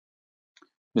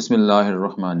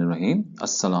Bismillahirrahmanirrahim.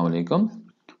 Assalamu alaikum.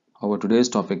 Our today's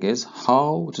topic is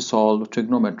how to solve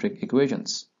trigonometric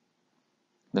equations.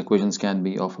 The equations can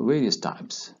be of various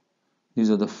types. These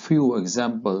are the few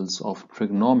examples of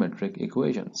trigonometric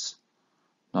equations.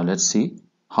 Now let's see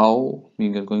how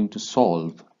we are going to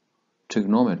solve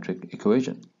trigonometric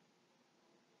equation.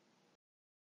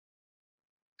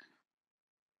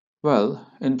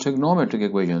 Well, in trigonometric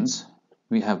equations,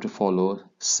 we have to follow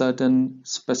certain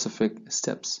specific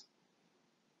steps.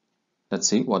 Let's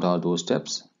see what are those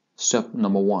steps. Step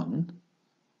number 1,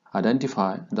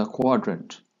 identify the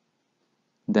quadrant.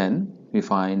 Then we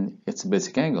find its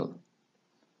basic angle.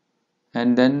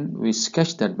 And then we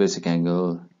sketch that basic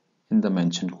angle in the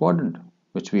mentioned quadrant,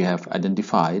 which we have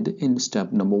identified in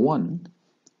step number 1.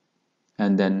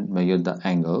 And then measure the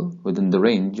angle within the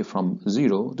range from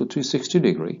 0 to 360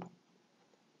 degree.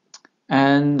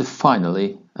 And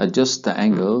finally, adjust the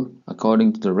angle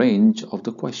according to the range of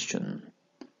the question.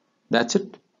 That's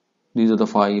it. These are the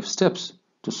 5 steps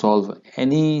to solve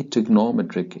any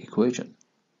trigonometric equation.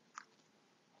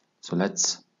 So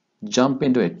let's jump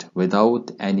into it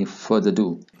without any further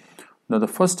ado. Now the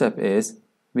first step is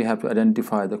we have to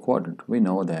identify the quadrant. We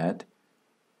know that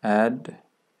add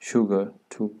sugar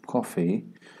to coffee,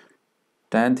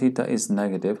 tan theta is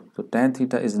negative. So tan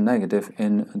theta is negative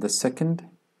in the second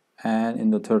and in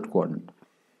the third quadrant.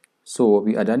 So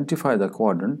we identify the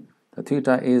quadrant. The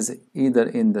theta is either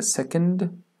in the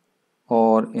second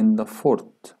or in the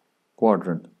fourth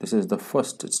quadrant. This is the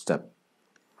first step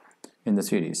in the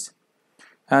series.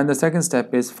 And the second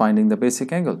step is finding the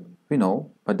basic angle. We know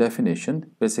by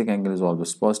definition basic angle is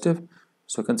always positive,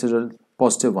 so consider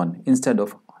positive 1 instead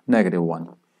of negative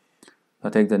 1.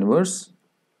 Now take the inverse.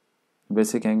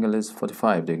 Basic angle is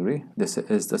 45 degree. This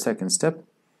is the second step.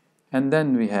 And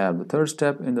then we have the third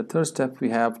step. In the third step we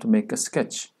have to make a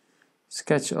sketch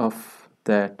of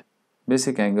that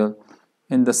basic angle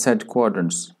in the said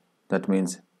quadrants. That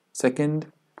means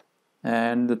second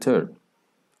and the third.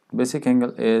 Basic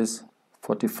angle is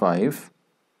 45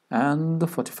 and the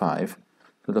 45.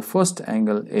 So the first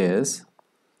angle is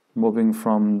moving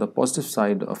from the positive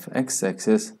side of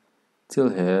x-axis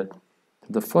till here.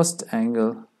 The first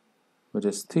angle, which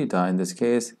is theta in this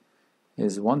case,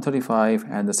 is 135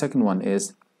 and the second one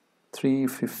is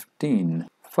 315.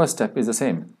 First step is the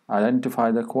same.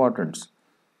 Identify the quadrants.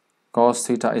 Cos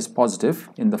theta is positive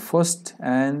in the first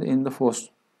and in the fourth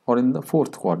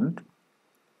quadrant.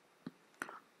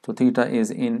 So theta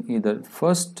is in either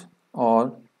first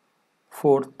or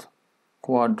fourth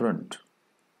quadrant.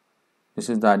 This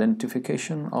is the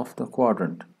identification of the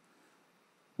quadrant.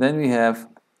 Then we have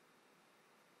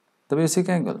the basic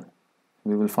angle.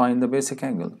 We will find the basic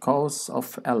angle. Cos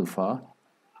of alpha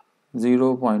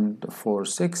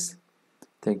 0.46.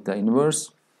 Take the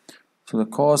inverse. So the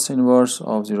cos inverse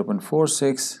of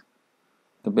 0.46,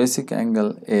 the basic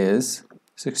angle is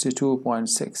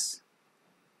 62.6.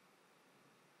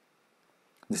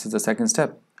 This is the second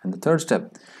step. And the third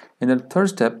step. In the third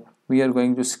step, we are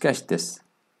going to sketch this.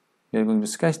 We are going to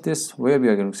sketch this. Where we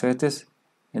are going to sketch this?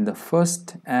 In the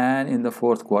first and in the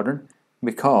fourth quadrant,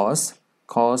 because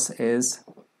cos is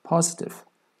positive.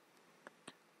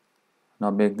 Now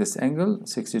make this angle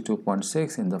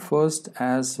 62.6 in the first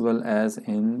as well as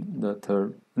in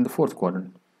the fourth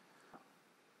quadrant.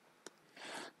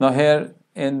 Now here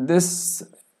in this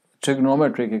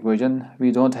trigonometric equation,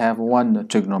 we don't have one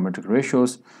trigonometric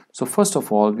ratios. So first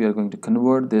of all, we are going to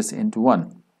convert this into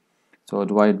 1. So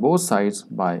divide both sides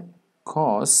by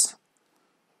cos.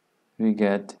 We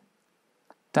get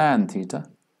tan theta.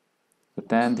 So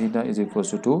tan theta is equals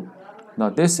to 2. Now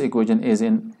this equation is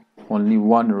in only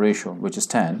one ratio, which is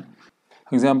tan.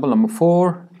 Example number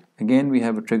 4. Again, we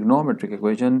have a trigonometric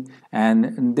equation,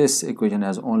 and this equation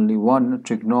has only one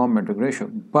trigonometric ratio.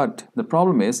 But the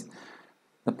problem is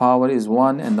the power is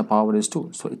 1 and the power is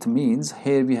 2. So it means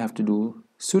here we have to do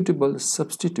suitable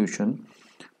substitution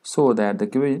so that the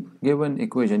given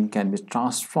equation can be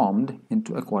transformed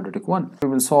into a quadratic one. We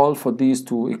will solve for these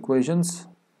two equations,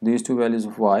 these two values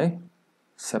of y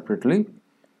separately.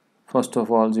 First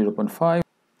of all, 0.5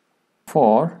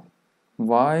 for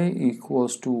y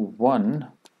equals to 1.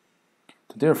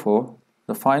 So therefore,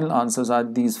 the final answers are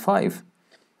these 5.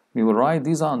 We will write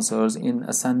these answers in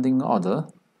ascending order.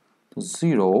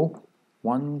 0,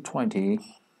 120,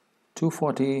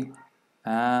 240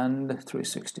 and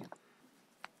 360.